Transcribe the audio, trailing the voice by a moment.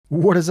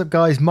What is up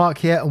guys, Mark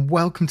here and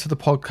welcome to the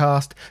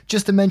podcast.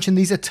 Just to mention,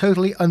 these are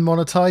totally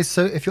unmonetized,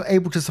 so if you're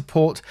able to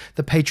support,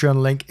 the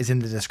Patreon link is in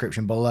the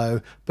description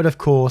below, but of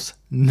course,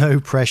 no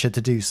pressure to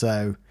do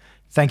so.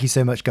 Thank you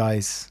so much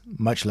guys,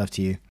 much love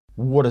to you.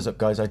 What is up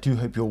guys, I do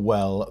hope you're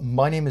well.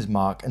 My name is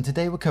Mark and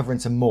today we're covering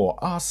some more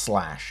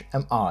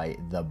r/am I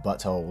the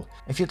butthole.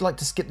 If you'd like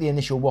to skip the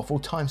initial waffle,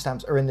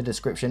 timestamps are in the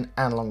description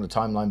and along the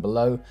timeline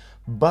below.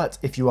 But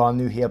if you are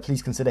new here,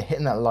 please consider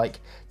hitting that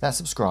like, that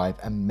subscribe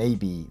and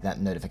maybe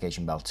that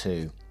notification bell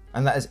too.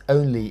 And that is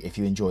only if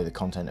you enjoy the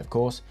content, of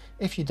course.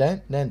 If you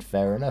don't, then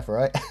fair enough,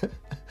 right?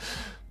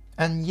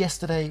 And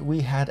yesterday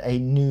we had a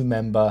new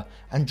member,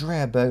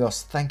 Andrea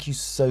Burgos. Thank you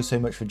so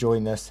much for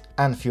joining us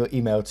and for your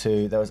email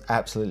too. That was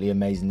absolutely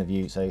amazing of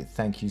you, so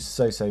thank you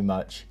so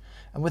much.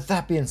 And with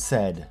that being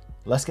said,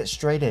 let's get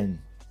straight in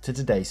to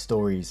today's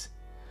stories.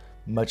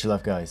 Much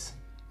love guys.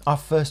 Our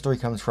first story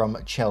comes from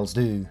Chels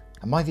Do.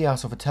 Am I the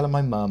arsehole for telling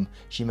my mum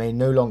she may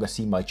no longer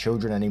see my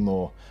children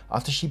anymore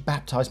after she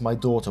baptised my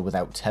daughter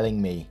without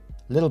telling me?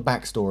 Little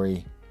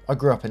backstory. I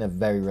grew up in a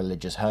very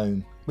religious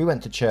home. We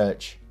went to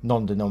church,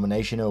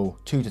 non-denominational,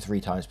 2 to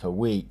 3 times per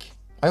week.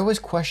 I always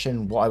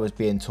questioned what I was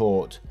being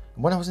taught,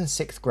 and when I was in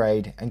 6th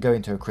grade and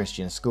going to a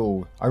Christian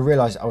school, I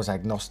realised I was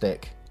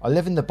agnostic. I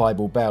live in the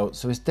Bible Belt,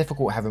 so it's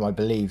difficult having my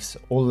beliefs,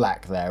 or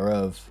lack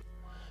thereof.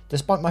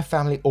 Despite my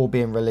family all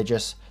being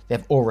religious, they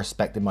have all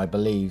respected my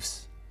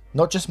beliefs.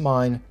 Not just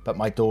mine, but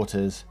my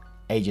daughter's,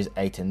 ages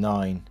 8 and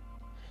 9.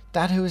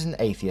 Dad who is an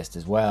atheist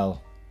as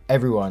well.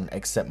 Everyone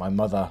except my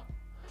mother.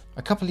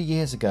 A couple of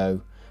years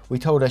ago, we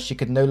told her she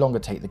could no longer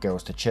take the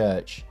girls to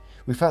church.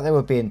 We felt they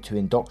were being too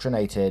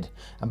indoctrinated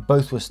and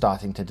both were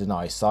starting to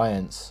deny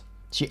science.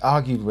 She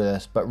argued with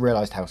us but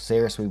realised how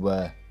serious we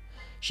were.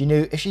 She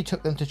knew if she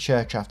took them to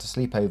church after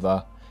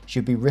sleepover, she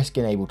would be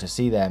risking able to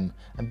see them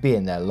and be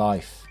in their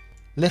life.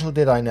 Little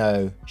did I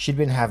know, she'd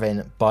been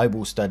having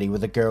Bible study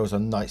with the girls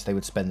on nights they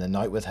would spend the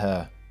night with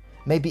her.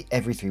 Maybe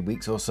every 3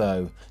 weeks or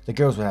so, the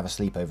girls would have a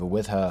sleepover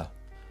with her.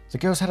 The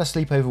girls had a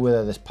sleepover with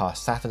her this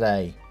past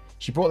Saturday.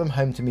 She brought them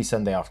home to me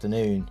Sunday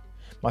afternoon.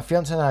 My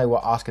fiance and I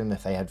were asking them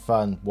if they had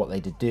fun, what they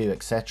did do,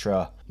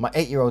 etc. My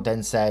 8-year-old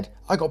then said,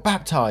 "I got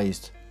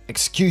baptised."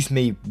 Excuse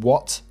me,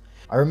 what?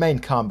 I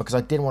remained calm because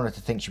I didn't want her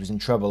to think she was in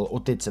trouble or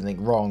did something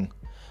wrong.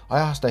 I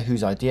asked her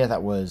whose idea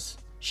that was.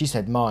 She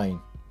said mine.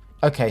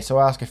 Okay, so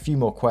I asked a few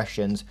more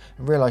questions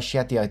and realised she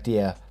had the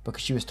idea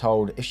because she was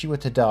told if she were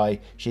to die,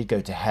 she'd go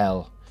to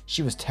hell.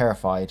 She was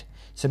terrified,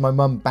 so my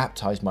mum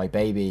baptised my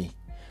baby.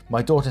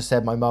 My daughter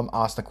said my mum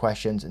asked the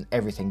questions and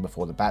everything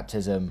before the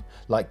baptism,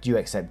 like do you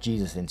accept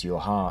Jesus into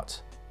your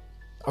heart?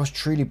 I was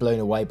truly blown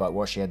away by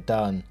what she had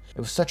done. It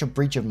was such a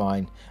breach of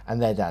mine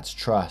and their dad's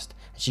trust,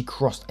 and she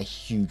crossed a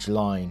huge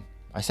line.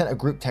 I sent a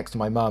group text to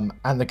my mum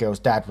and the girl's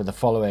dad with the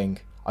following: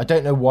 "I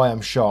don't know why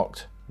I'm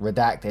shocked.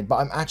 Redacted, but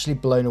I'm actually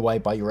blown away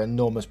by your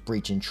enormous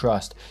breach in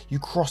trust. You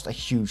crossed a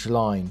huge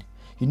line.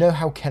 You know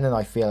how Ken and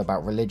I feel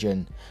about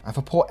religion, and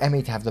for poor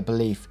Emmy to have the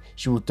belief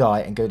she will die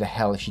and go to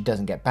hell if she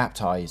doesn't get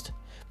baptised.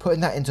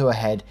 Putting that into her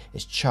head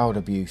is child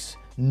abuse.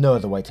 No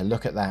other way to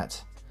look at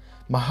that.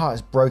 My heart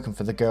is broken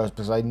for the girls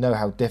because I know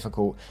how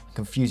difficult and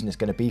confusing it's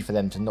going to be for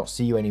them to not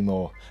see you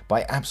anymore, but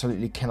I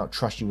absolutely cannot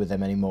trust you with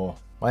them anymore."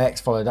 My ex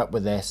followed up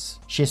with this: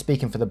 "She is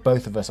speaking for the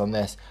both of us on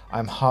this. I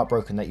am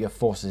heartbroken that you have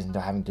forced us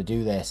into having to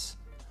do this.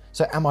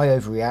 So am I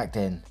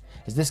overreacting?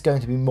 Is this going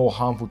to be more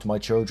harmful to my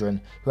children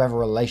who have a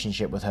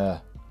relationship with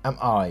her? Am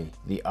I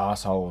the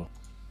arsehole?"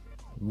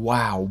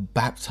 Wow,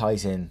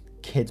 baptising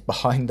kids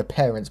behind the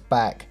parents'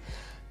 back.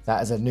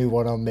 That is a new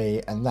one on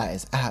me, and that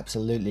is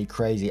absolutely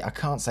crazy. I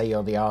can't say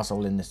you're the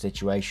arsehole in this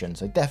situation,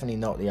 so definitely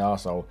not the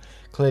arsehole.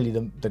 Clearly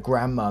the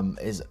grandmum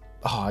is,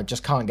 I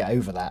just can't get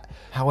over that.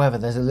 However,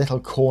 there's a little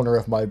corner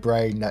of my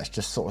brain that's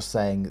just sort of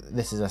saying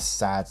this is a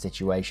sad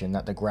situation,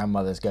 that the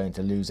grandmother's going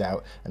to lose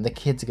out and the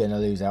kids are going to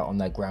lose out on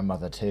their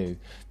grandmother too.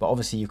 But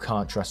obviously you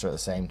can't trust her at the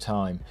same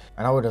time,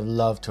 and I would have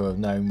loved to have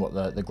known what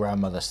the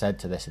grandmother said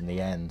to this in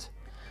the end.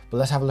 But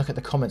let's have a look at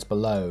the comments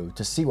below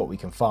to see what we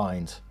can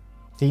find.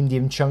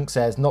 Themedium Chunk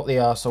says, "Not the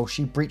arsehole,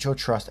 she breached your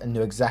trust and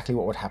knew exactly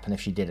what would happen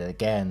if she did it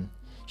again.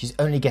 She's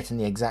only getting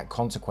the exact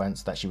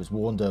consequence that she was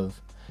warned of.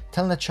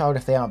 Telling a child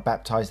if they aren't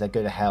baptised they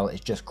go to hell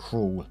is just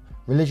cruel.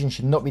 Religion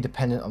should not be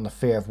dependent on the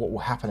fear of what will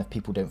happen if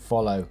people don't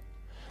follow.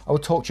 I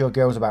would talk to your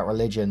girls about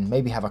religion,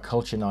 maybe have a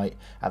culture night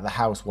at the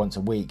house once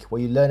a week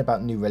where you learn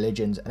about new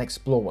religions and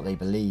explore what they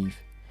believe.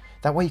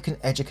 That way you can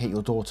educate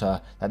your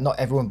daughter that not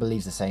everyone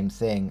believes the same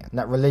thing and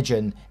that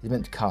religion is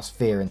meant to cast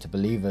fear into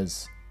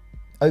believers."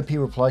 OP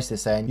replies to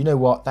this saying, "You know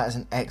what, that is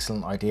an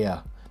excellent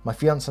idea. My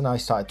fiance and I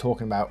started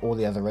talking about all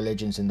the other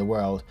religions in the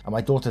world and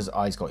my daughter's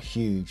eyes got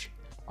huge.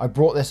 I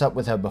brought this up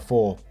with her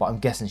before, but I'm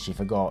guessing she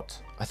forgot.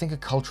 I think a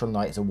cultural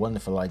night is a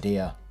wonderful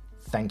idea.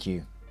 Thank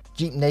you."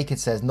 Jeep Naked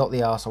says, "Not the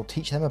arsehole,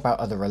 teach them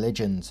about other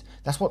religions.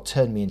 That's what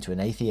turned me into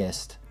an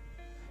atheist."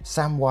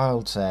 Sam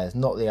Wild says,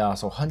 "Not the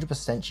arsehole,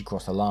 100% she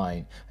crossed the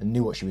line and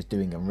knew what she was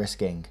doing and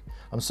risking.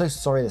 I'm so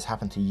sorry this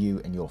happened to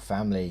you and your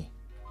family."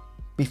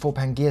 Before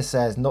Pangaea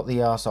says, not the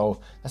arsehole,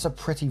 that's a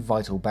pretty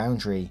vital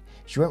boundary.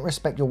 She won't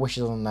respect your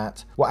wishes on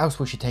that. What else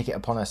will she take it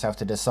upon herself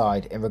to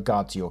decide in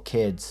regard to your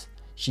kids?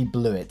 She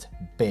blew it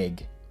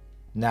big.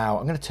 Now,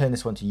 I'm going to turn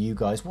this one to you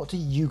guys. What do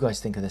you guys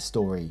think of this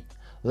story?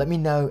 Let me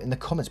know in the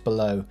comments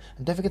below,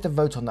 and don't forget to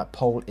vote on that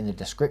poll in the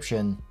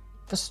description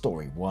for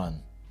story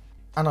 1.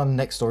 And our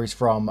next story is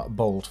from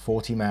Bold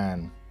 40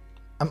 Man.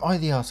 Am I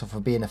the arsehole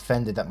for being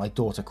offended that my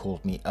daughter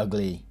called me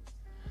ugly?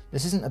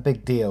 This isn't a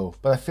big deal,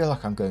 but I feel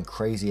like I'm going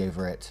crazy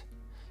over it.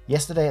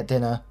 Yesterday at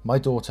dinner, my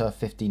daughter,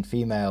 15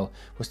 female,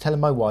 was telling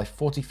my wife,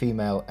 40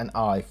 female, and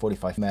I,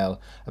 45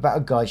 male, about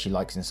a guy she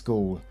likes in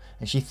school,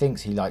 and she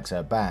thinks he likes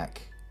her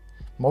back.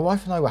 My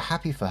wife and I were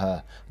happy for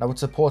her, and I would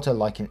support her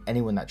liking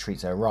anyone that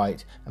treats her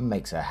right and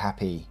makes her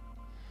happy.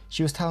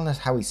 She was telling us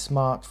how he's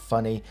smart,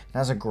 funny, and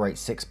has a great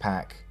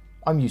six-pack.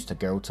 I'm used to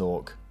girl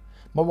talk.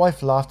 My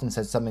wife laughed and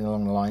said something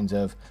along the lines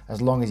of, as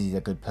long as he's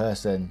a good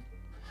person.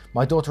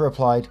 My daughter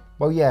replied,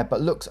 well yeah,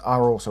 but looks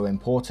are also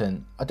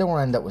important. I don't want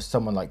to end up with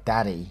someone like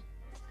daddy.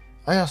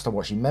 I asked her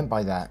what she meant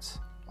by that.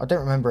 I don't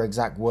remember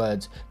exact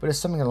words, but it's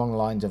something along the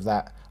lines of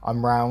that,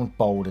 I'm round,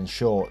 bold and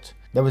short.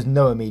 There was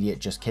no immediate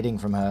just kidding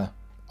from her.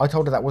 I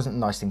told her that wasn't a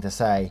nice thing to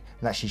say,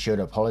 and that she should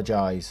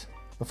apologise.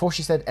 Before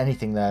she said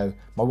anything though,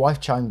 my wife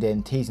chimed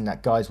in teasing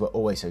that guys were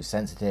always so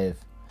sensitive.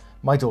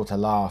 My daughter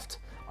laughed.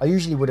 I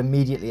usually would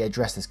immediately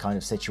address this kind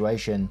of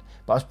situation,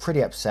 but I was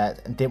pretty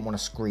upset and didn't want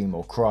to scream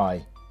or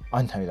cry.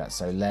 I know that's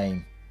so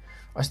lame.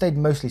 I stayed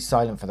mostly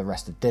silent for the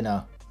rest of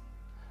dinner.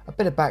 A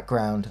bit of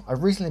background,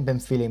 I've recently been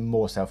feeling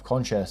more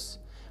self-conscious.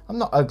 I'm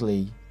not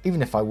ugly,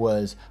 even if I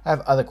was, I have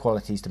other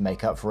qualities to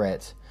make up for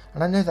it,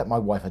 and I know that my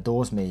wife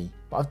adores me,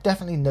 but I've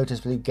definitely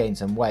noticeably gained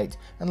some weight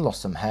and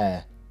lost some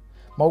hair.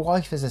 My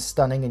wife is as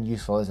stunning and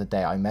useful as the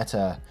day I met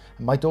her,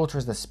 and my daughter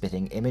is the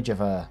spitting image of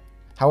her.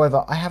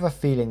 However, I have a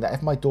feeling that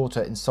if my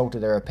daughter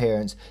insulted her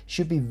appearance,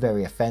 she'd be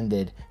very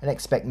offended and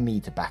expect me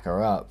to back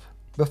her up.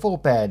 Before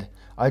bed,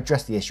 I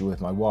addressed the issue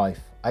with my wife.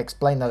 I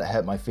explained that it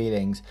hurt my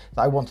feelings,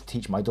 that I want to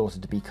teach my daughter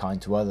to be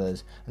kind to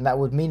others, and that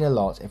would mean a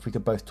lot if we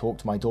could both talk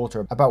to my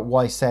daughter about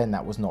why saying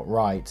that was not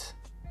right.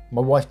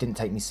 My wife didn't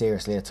take me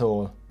seriously at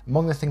all.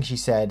 Among the things she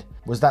said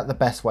was that the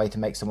best way to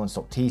make someone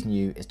stop teasing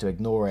you is to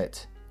ignore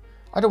it.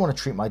 I don't want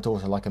to treat my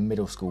daughter like a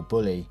middle school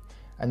bully,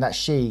 and that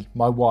she,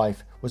 my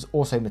wife, was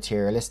also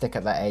materialistic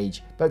at that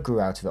age but grew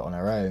out of it on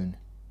her own.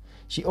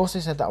 She also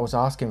said that I was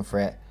asking for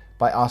it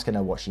by asking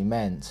her what she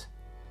meant.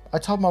 I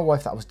told my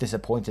wife that I was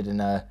disappointed in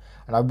her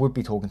and I would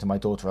be talking to my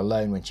daughter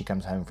alone when she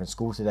comes home from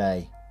school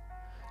today.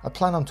 I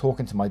plan on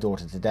talking to my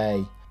daughter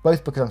today,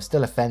 both because I'm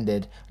still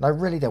offended and I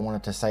really don't want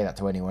her to say that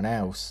to anyone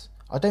else.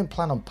 I don't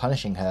plan on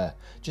punishing her,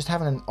 just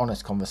having an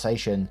honest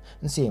conversation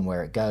and seeing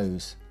where it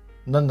goes.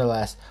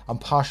 Nonetheless, I'm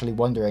partially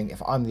wondering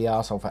if I'm the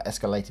arsehole for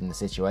escalating the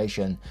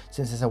situation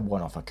since it's a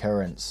one-off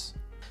occurrence.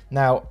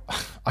 Now,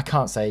 I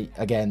can't say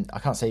you're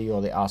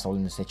the arsehole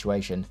in this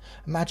situation.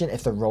 Imagine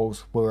if the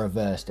roles were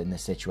reversed in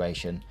this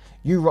situation.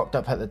 You rocked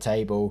up at the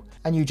table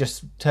and you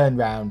just turned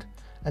round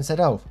and said,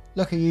 oh,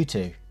 look at you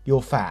two,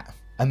 you're fat.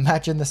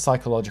 Imagine the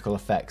psychological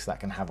effects that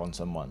can have on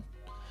someone.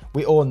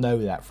 We all know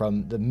that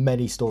from the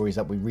many stories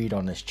that we read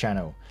on this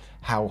channel,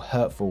 how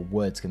hurtful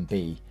words can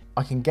be.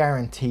 I can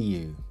guarantee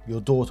you,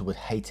 your daughter would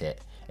hate it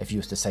if you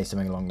was to say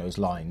something along those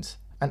lines.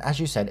 And as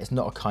you said, it's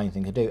not a kind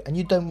thing to do, and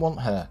you don't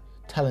want her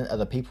telling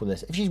other people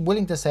this. If she's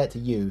willing to say it to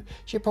you,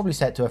 she'll probably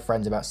say it to her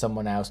friends about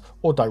someone else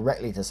or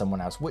directly to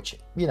someone else, which,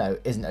 you know,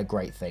 isn't a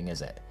great thing,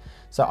 is it?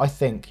 So I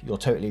think you're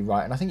totally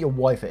right, and I think your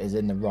wife is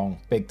in the wrong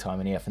big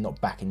time in here for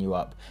not backing you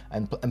up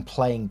and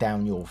playing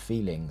down your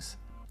feelings.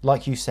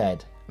 Like you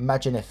said,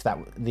 imagine if that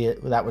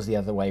was the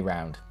other way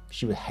round.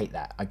 She would hate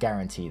that, I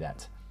guarantee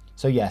that.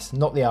 So yes,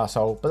 not the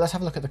arsehole, but let's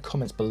have a look at the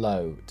comments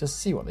below to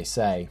see what they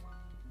say.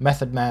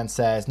 Method Man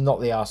says,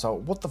 not the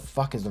arsehole, what the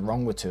fuck is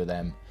wrong with two of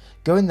them?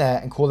 Go in there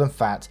and call them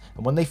fat,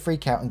 and when they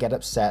freak out and get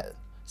upset,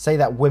 say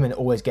that women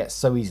always get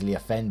so easily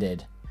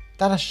offended.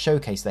 That has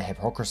showcased their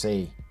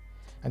hypocrisy.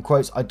 And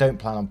quotes, I don't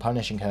plan on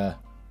punishing her.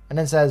 And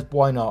then says,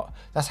 why not?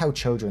 That's how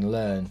children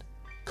learn.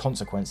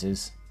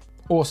 Consequences.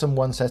 Awesome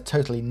One says,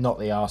 totally not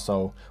the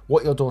arsehole.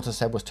 What your daughter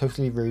said was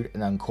totally rude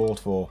and uncalled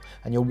for,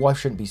 and your wife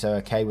shouldn't be so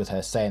okay with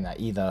her saying that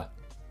either.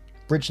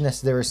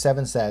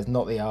 Bridgeness07 says,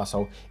 not the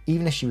arsehole,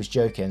 even if she was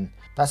joking.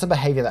 That's a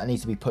behaviour that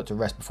needs to be put to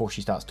rest before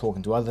she starts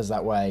talking to others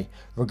that way,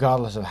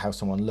 regardless of how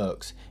someone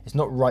looks. It's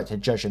not right to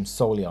judge them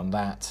solely on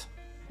that.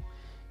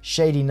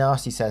 Shady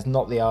Nasty says,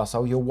 not the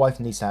arsehole, your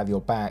wife needs to have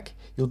your back.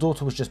 Your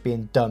daughter was just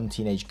being a dumb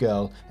teenage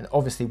girl and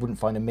obviously wouldn't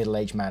find a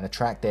middle-aged man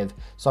attractive,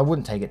 so I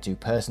wouldn't take it too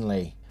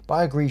personally. But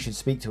I agree you should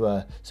speak to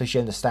her so she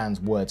understands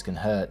words can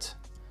hurt.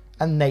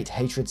 And Nate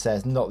Hatred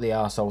says, not the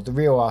arsehole, the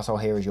real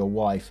arsehole here is your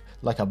wife,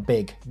 like a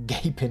big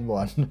gaping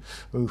one.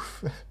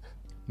 Oof.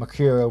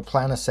 Mercurial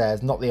Planner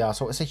says, not the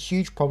arsehole, it's a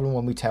huge problem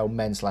when we tell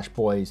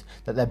men/boys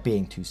that they're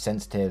being too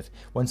sensitive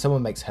when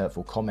someone makes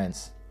hurtful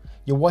comments.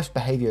 Your wife's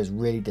behaviour is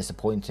really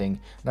disappointing,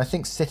 and I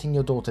think sitting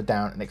your daughter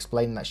down and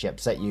explaining that she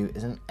upset you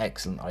is an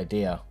excellent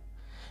idea.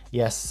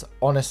 Yes,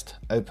 honest,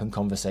 open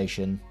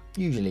conversation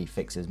usually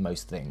fixes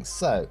most things.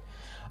 So,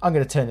 I'm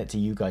going to turn it to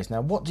you guys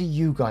now. What do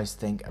you guys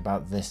think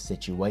about this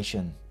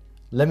situation?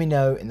 Let me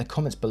know in the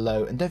comments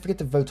below, and don't forget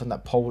to vote on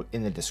that poll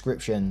in the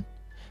description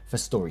for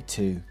story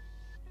 2.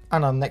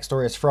 And our next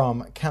story is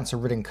from Cancer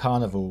Ridden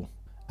Carnival.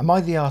 Am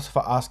I the arse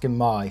for asking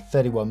my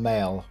 31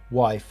 male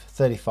wife,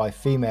 35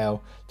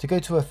 female, to go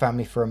to her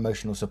family for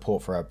emotional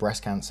support for her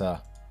breast cancer?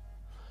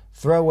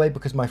 Throwaway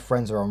because my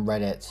friends are on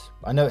Reddit.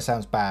 I know it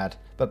sounds bad,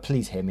 but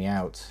please hear me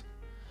out.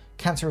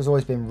 Cancer has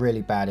always been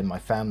really bad in my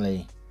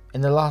family. In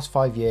the last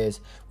 5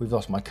 years, we've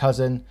lost my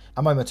cousin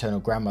and my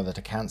maternal grandmother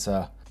to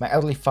cancer. My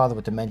elderly father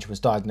with dementia was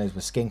diagnosed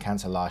with skin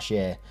cancer last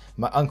year.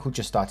 My uncle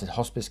just started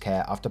hospice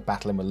care after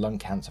battling with lung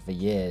cancer for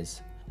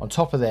years. On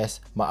top of this,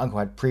 my uncle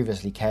had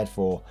previously cared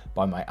for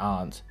by my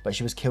aunt, but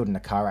she was killed in a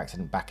car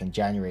accident back in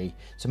January,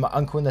 so my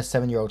uncle and their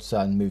 7-year-old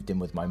son moved in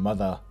with my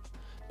mother.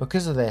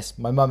 Because of this,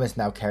 my mum is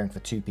now caring for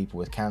 2 people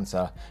with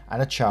cancer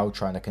and a child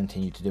trying to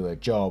continue to do her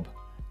job,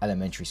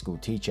 elementary school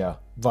teacher,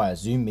 via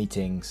Zoom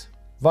meetings.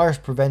 Virus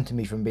prevented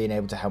me from being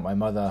able to help my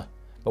mother,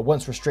 but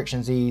once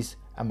restrictions eased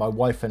and my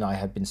wife and I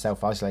had been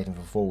self-isolating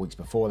for 4 weeks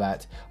before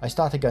that, I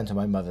started going to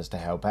my mother's to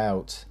help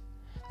out.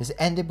 This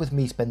ended with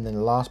me spending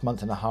the last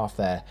month and a half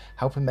there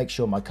helping make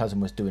sure my cousin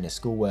was doing his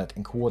schoolwork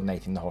and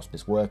coordinating the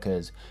hospice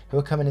workers who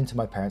were coming into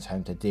my parents'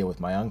 home to deal with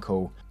my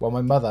uncle, while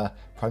my mother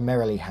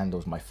primarily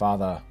handles my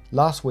father.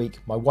 Last week,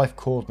 my wife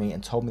called me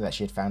and told me that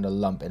she had found a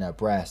lump in her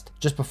breast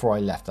just before I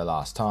left the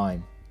last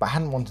time. But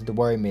hadn't wanted to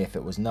worry me if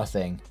it was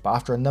nothing, but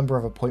after a number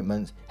of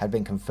appointments had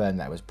been confirmed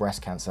that it was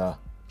breast cancer.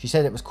 She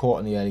said it was caught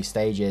in the early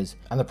stages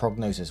and the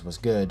prognosis was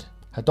good.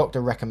 Her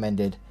doctor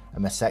recommended a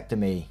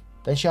mastectomy.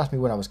 Then she asked me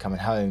when I was coming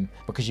home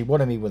because she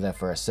wanted me with her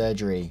for a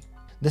surgery.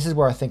 This is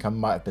where I think I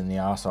might have been the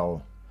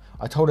arsehole.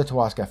 I told her to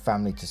ask her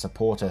family to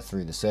support her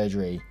through the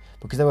surgery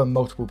because there were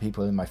multiple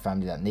people in my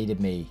family that needed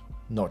me,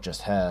 not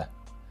just her.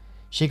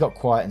 She got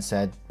quiet and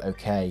said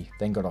okay,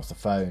 then got off the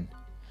phone.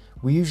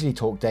 We usually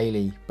talk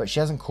daily, but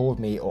she hasn't called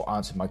me or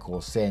answered my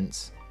calls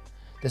since.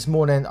 This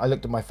morning I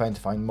looked at my phone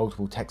to find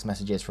multiple text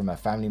messages from her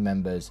family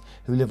members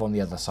who live on the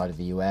other side of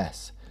the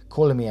US,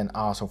 calling me an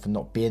arsehole for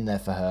not being there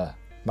for her.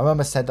 My mum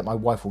has said that my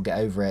wife will get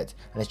over it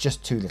and it's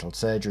just 2 little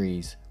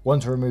surgeries, one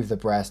to remove the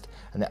breast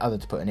and the other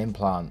to put an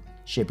implant.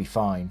 She'll be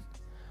fine.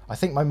 I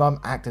think my mum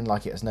acting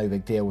like it was no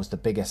big deal was the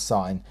biggest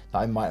sign that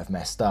I might have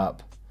messed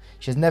up.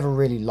 She has never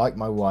really liked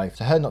my wife,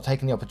 so her not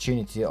taking the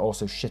opportunity to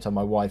also shit on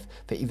my wife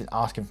for even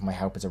asking for my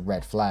help is a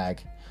red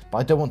flag. But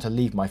I don't want to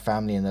leave my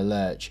family in the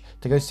lurch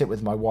to go sit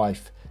with my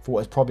wife for what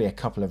is probably a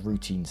couple of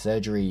routine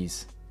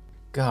surgeries.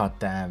 God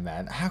damn,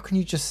 man, how can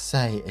you just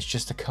say it's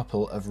just a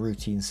couple of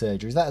routine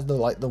surgeries? That is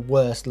the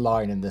worst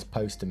line in this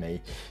post to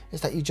me,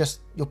 is that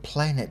you're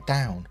playing it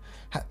down.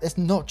 It's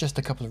not just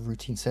a couple of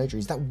routine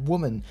surgeries. That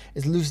woman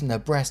is losing her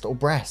breast or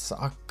breasts.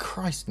 Oh,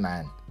 Christ,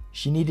 man.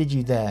 She needed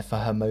you there for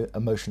her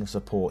emotional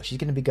support. She's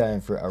going to be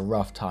going through a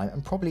rough time,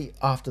 and probably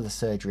after the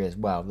surgery as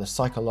well. The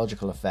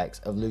psychological effects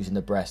of losing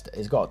the breast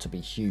has got to be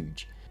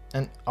huge.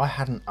 And I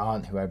had an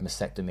aunt who had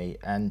mastectomy,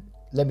 and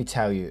let me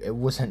tell you, it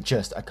wasn't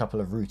just a couple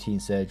of routine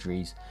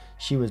surgeries.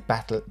 She was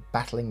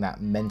battling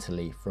that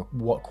mentally for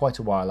quite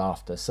a while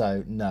after.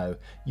 So no,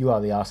 you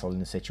are the arsehole in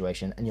the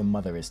situation, and your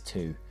mother is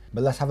too.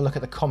 But let's have a look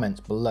at the comments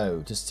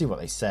below to see what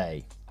they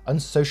say.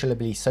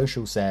 Unsocialably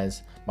Social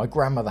says, my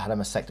grandmother had a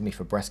mastectomy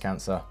for breast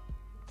cancer.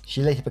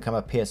 She later became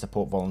a peer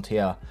support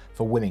volunteer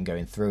for women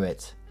going through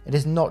it. It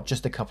is not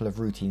just a couple of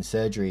routine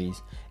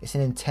surgeries, it's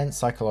an intense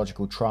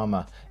psychological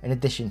trauma in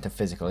addition to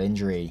physical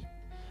injury.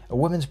 A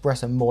woman's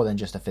breasts are more than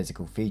just a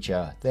physical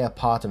feature, they are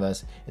part of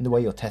us in the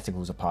way your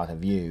testicles are part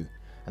of you,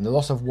 and the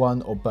loss of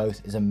one or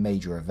both is a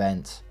major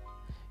event.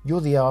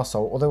 You're the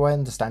arsehole, although I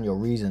understand your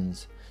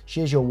reasons.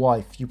 She is your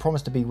wife, you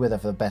promised to be with her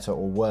for better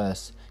or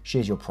worse, she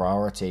is your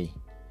priority.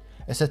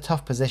 It's a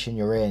tough position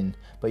you're in,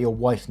 but your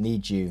wife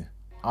needs you.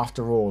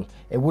 After all,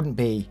 it wouldn't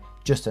be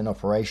just an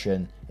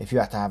operation if you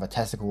had to have a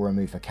testicle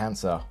removed for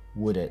cancer,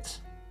 would it?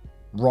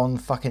 Ron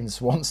fucking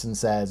Swanson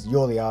says,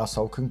 you're the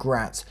arsehole,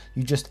 congrats,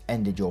 you just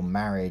ended your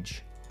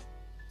marriage.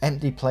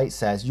 Empty Plate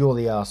says, you're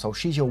the arsehole,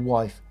 she's your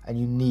wife and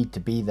you need to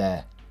be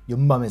there. Your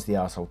mum is the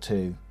arsehole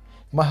too.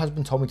 If my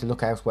husband told me to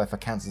look elsewhere for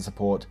cancer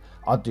support,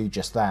 I'd do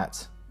just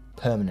that.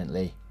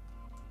 Permanently.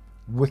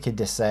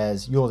 Wickedness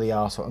says, you're the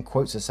arsehole, and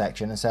quotes a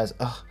section and says,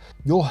 ugh,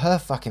 you're her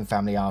fucking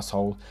family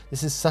arsehole.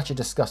 This is such a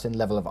disgusting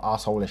level of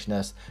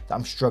arseholishness that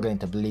I'm struggling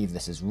to believe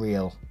this is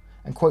real.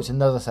 And quotes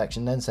another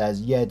section, then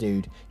says, yeah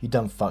dude, you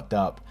done fucked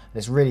up. And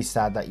it's really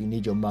sad that you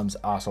need your mum's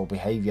arsehole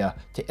behaviour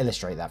to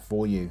illustrate that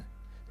for you.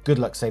 Good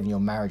luck saving your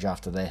marriage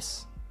after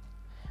this.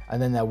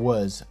 And then there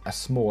was a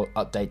small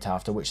update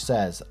after, which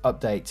says,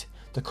 update,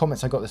 the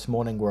comments I got this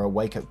morning were a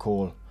wake-up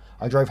call.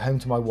 I drove home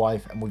to my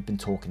wife and we've been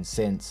talking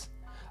since.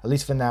 At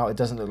least for now, it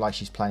doesn't look like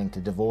she's planning to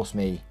divorce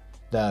me,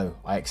 though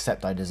I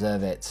accept I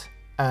deserve it.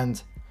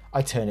 And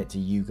I turn it to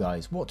you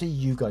guys. What do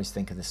you guys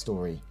think of this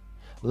story?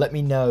 Let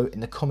me know in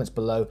the comments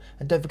below,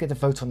 and don't forget to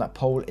vote on that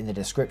poll in the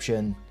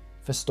description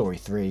for story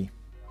 3.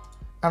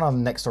 And our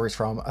next story is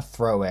from a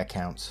throwaway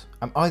account.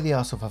 Am I the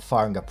arsehole for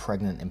firing a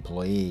pregnant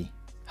employee?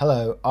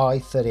 Hello, I,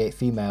 38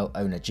 female,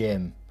 own a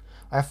gym.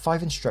 I have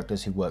 5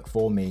 instructors who work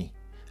for me,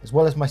 as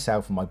well as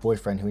myself and my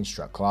boyfriend who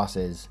instruct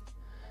classes.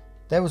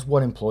 There was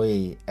one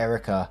employee,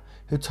 Erica,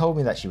 who told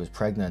me that she was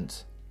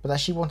pregnant, but that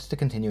she wanted to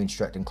continue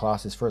instructing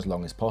classes for as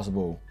long as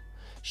possible.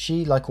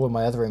 She, like all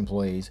my other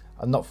employees,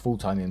 are not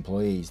full-time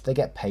employees, they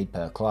get paid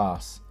per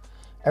class.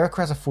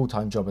 Erica has a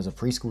full-time job as a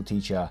preschool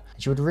teacher,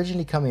 and she would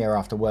originally come here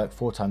after work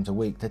 4 times a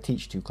week to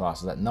teach 2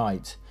 classes at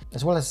night,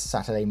 as well as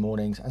Saturday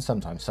mornings and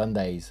sometimes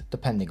Sundays,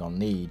 depending on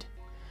need.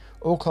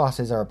 All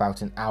classes are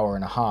about an hour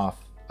and a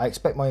half. I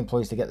expect my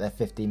employees to get there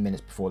 15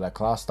 minutes before their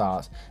class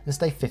starts and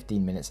stay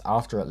 15 minutes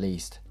after at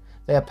least.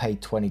 They are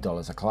paid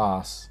 $20 a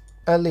class.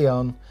 Early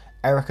on,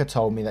 Erica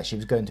told me that she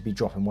was going to be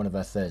dropping one of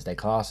her Thursday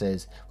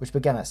classes, which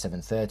began at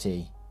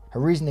 7:30. Her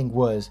reasoning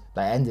was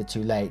that it ended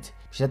too late.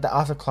 She said that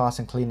after class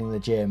and cleaning the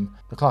gym,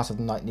 the class of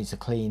the night needs to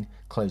clean,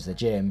 close the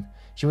gym.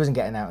 She wasn't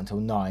getting out until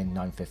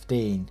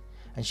 9:15,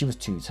 and she was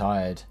too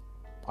tired.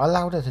 I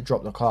allowed her to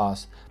drop the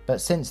class, but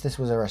since this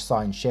was her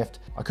assigned shift,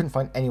 I couldn't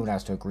find anyone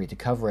else to agree to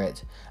cover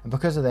it, and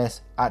because of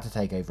this, I had to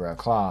take over her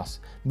class,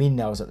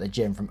 meaning I was at the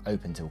gym from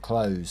open till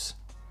close.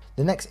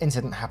 The next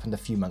incident happened a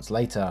few months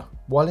later.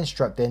 While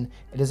instructing,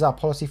 it is our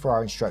policy for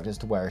our instructors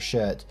to wear a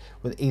shirt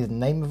with either the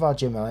name of our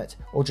gym on it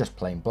or just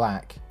plain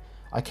black.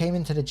 I came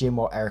into the gym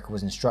while Erica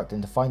was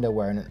instructing to find her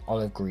wearing an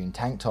olive green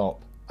tank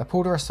top. I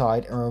pulled her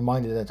aside and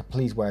reminded her to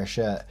please wear a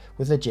shirt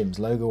with the gym's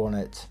logo on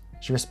it.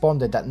 She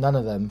responded that none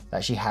of them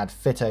that she had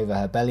fit over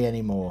her belly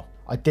anymore.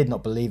 I did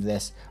not believe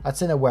this. I'd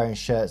seen her wearing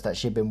shirts that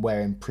she had been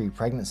wearing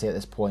pre-pregnancy at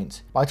this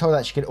point, but I told her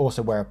that she could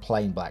also wear a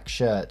plain black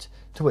shirt,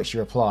 to which she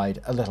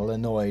replied, a little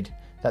annoyed,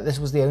 that this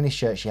was the only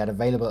shirt she had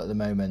available at the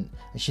moment,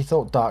 and she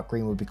thought dark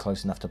green would be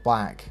close enough to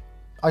black.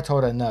 I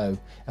told her no,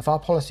 if our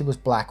policy was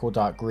black or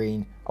dark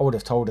green, I would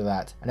have told her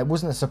that, and it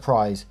wasn't a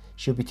surprise,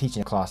 she would be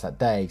teaching a class that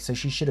day, so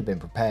she should have been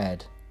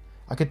prepared.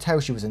 I could tell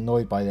she was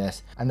annoyed by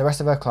this, and the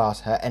rest of her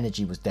class, her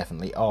energy was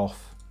definitely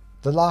off.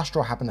 The last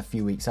straw happened a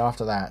few weeks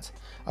after that.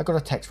 I got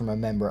a text from a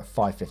member at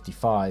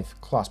 5:55,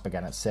 class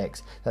began at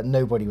 6, that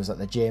nobody was at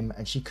the gym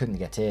and she couldn't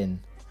get in.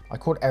 I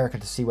called Erica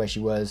to see where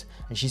she was,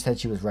 and she said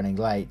she was running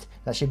late,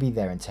 that she'd be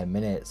there in 10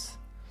 minutes.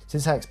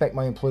 Since I expect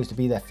my employees to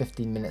be there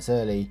 15 minutes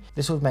early,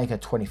 this would make her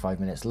 25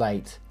 minutes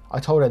late. I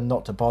told her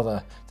not to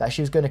bother, that if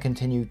she was going to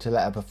continue to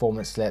let her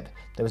performance slip,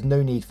 there was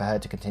no need for her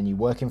to continue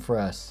working for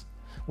us.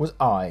 Was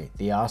I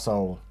the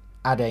arsehole?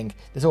 Adding,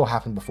 this all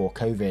happened before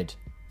COVID.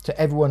 To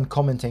everyone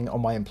commenting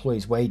on my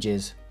employees'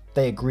 wages,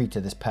 they agreed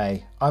to this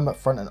pay. I'm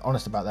upfront and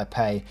honest about their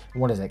pay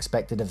and what is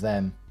expected of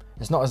them.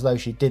 It's not as though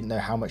she didn't know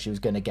how much she was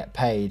going to get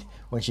paid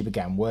when she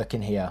began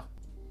working here.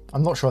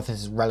 I'm not sure if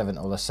this is relevant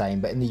or the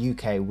same, but in the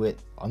UK,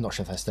 I'm not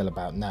sure if they're still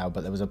about now,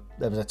 but there was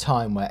a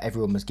time where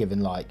everyone was given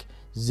like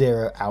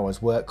 0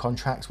 hours work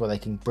contracts where they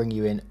can bring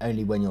you in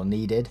only when you're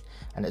needed,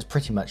 and it's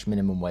pretty much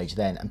minimum wage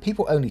then, and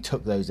people only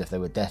took those if they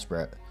were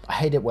desperate. I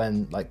hate it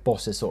when like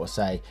bosses sort of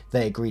say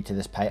they agreed to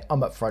this pay,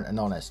 I'm upfront and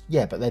honest.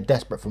 Yeah, but they're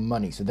desperate for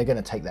money, so they're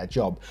going to take that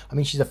job. I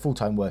mean, she's a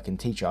full-time working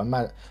teacher.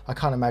 I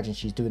can't imagine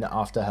she's doing it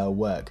after her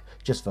work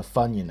just for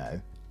fun, you know.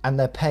 And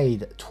they're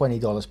paid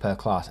 $20 per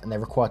class, and they're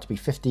required to be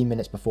 15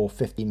 minutes before,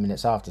 15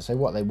 minutes after. So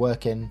what, they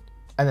work in,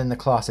 and then the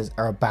classes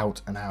are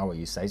about an hour,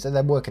 you say, so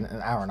they're working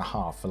an hour and a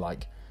half for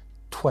like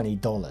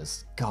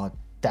 $20. God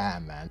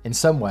damn, man. In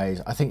some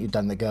ways, I think you've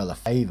done the girl a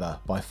favour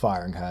by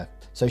firing her,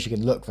 so she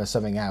can look for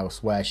something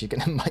else where she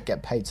might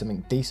get paid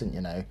something decent,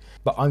 you know.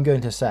 But I'm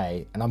going to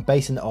say, and I'm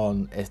basing it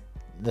on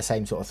the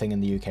same sort of thing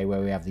in the UK where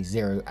we have these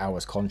 0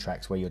 hours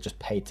contracts where you're just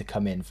paid to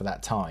come in for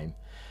that time.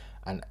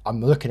 And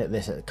I'm looking at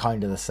this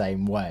kind of the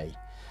same way.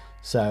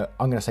 So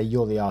I'm going to say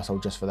you're the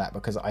arsehole just for that,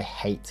 because I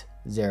hate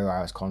 0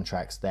 hours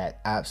contracts. They're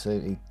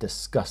absolutely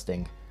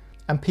disgusting.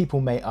 And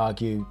people may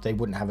argue they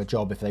wouldn't have a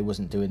job if they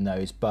wasn't doing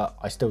those, but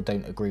I still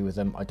don't agree with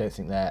them. I don't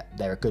think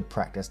they're a good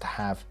practice to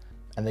have.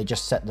 And they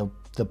just set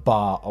the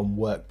bar on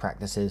work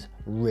practices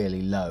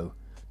really low.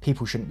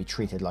 People shouldn't be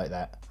treated like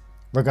that.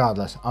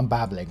 Regardless, I'm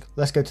babbling.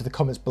 Let's go to the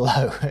comments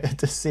below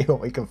to see what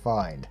we can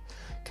find.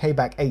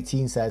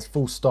 Kback18 says,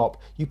 full stop,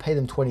 you pay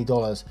them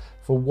 $20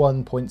 for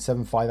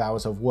 1.75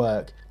 hours of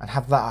work and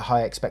have that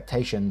high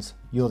expectations,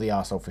 you're the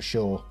arsehole for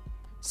sure.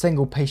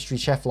 Single Pastry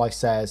Chef Life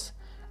says,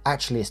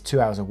 actually it's 2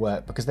 hours of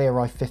work because they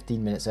arrive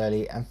 15 minutes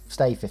early and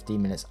stay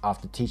 15 minutes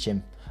after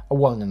teaching, a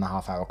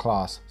 1.5 hour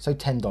class, so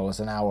 $10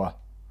 an hour.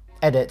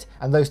 Edit,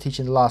 and those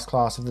teaching the last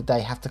class of the day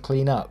have to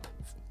clean up.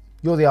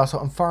 You're the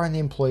arsehole, and firing the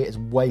employee is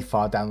way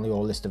far down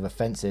your list of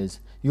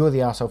offences. You're the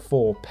arsehole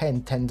for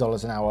paying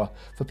 $10 an hour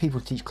for people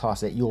to teach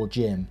class at your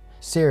gym.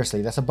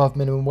 Seriously, that's above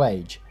minimum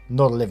wage,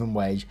 not a living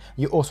wage.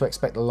 You also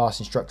expect the last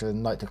instructor of the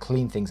night to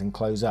clean things and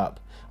close up.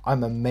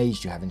 I'm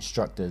amazed you have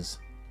instructors.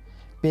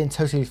 Being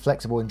totally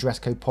flexible in dress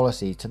code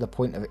policy to the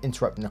point of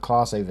interrupting the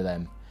class over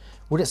them.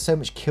 Would it so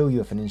much kill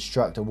you if an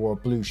instructor wore a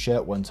blue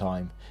shirt one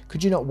time?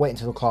 Could you not wait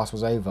until the class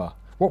was over?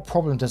 What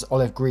problem does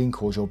olive green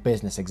cause your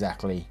business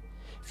exactly?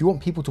 If you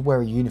want people to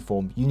wear a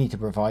uniform, you need to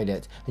provide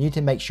it, and you need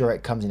to make sure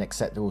it comes in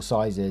acceptable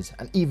sizes,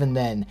 and even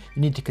then,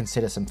 you need to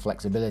consider some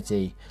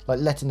flexibility, like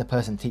letting the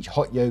person teach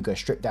hot yoga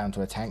stripped down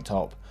to a tank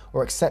top,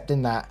 or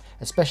accepting that,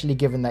 especially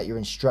given that your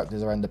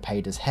instructors are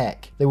underpaid as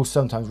heck, they will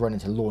sometimes run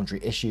into laundry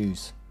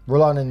issues.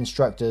 Relying on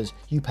instructors,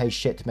 you pay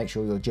shit to make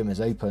sure your gym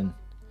is open.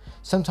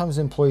 Sometimes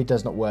an employee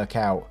does not work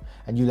out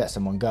and you let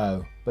someone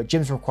go, but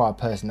gyms require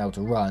personnel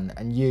to run,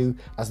 and you,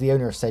 as the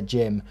owner of said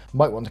gym,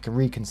 might want to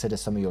reconsider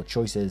some of your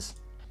choices.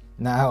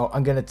 Now,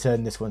 I'm going to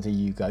turn this one to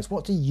you guys.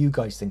 What do you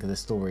guys think of this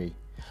story?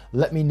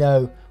 Let me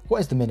know. What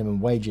is the minimum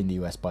wage in the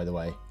US, by the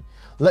way?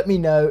 Let me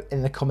know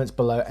in the comments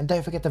below, and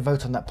don't forget to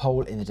vote on that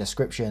poll in the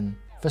description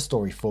for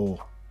story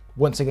 4.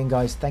 Once again,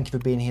 guys, thank you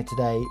for being here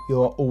today.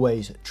 You are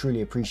always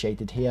truly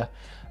appreciated here.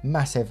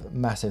 Massive,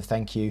 massive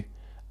thank you,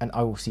 and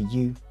I will see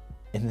you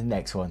in the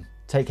next one.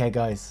 Take care,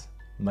 guys.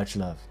 Much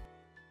love.